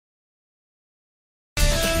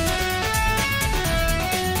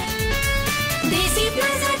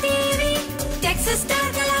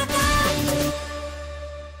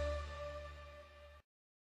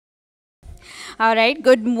All right,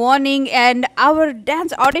 good morning. And our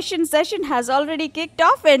dance audition session has already kicked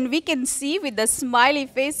off, and we can see with the smiley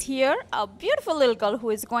face here a beautiful little girl who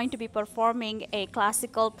is going to be performing a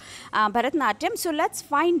classical Bharatanatyam. So let's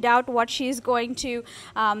find out what she is going to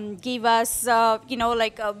give us,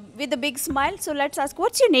 with a big smile. So let's ask,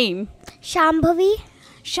 what's your name? Shambhavi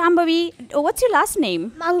Shambhavi, what's your last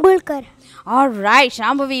name? Mangulkar. All right,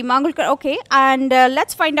 Shambhavi Mangulkar. Okay, and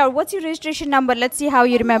let's find out what's your registration number. Let's see how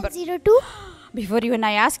you remember. 02. Before even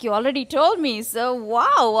I ask, you already told me. So, wow,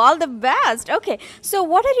 all the best. Okay, so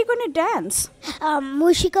what are you going to dance?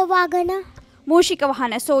 Mushika Vagana. Mushika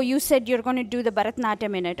Vahana. So, you said you're going to do the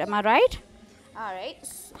Bharatanatyam in it. Am I right? All right.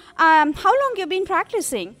 How long you been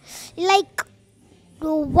practicing? Like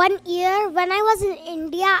 1 year. When I was in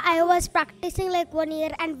India, I was practicing like 1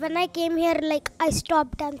 year. And when I came here, I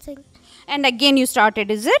stopped dancing. And again you started,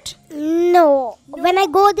 is it? No. When I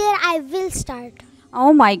go there, I will start.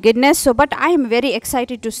 Oh my goodness. So, but I am very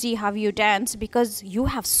excited to see how you dance because you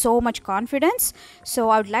have so much confidence. So,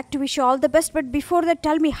 I would like to wish you all the best. But before that,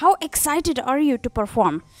 tell me, how excited are you to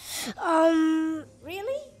perform?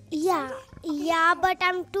 Really? Yeah, but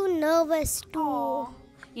I'm too nervous to.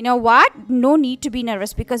 You know what? No need to be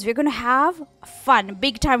nervous because we're going to have fun,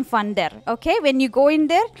 big time fun there. Okay? When you go in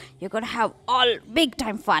there, you're going to have all big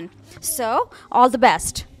time fun. So, all the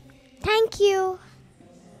best. Thank you.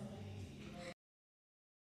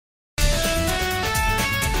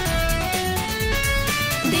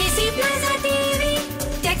 Desi Plaza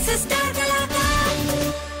TV, Texas.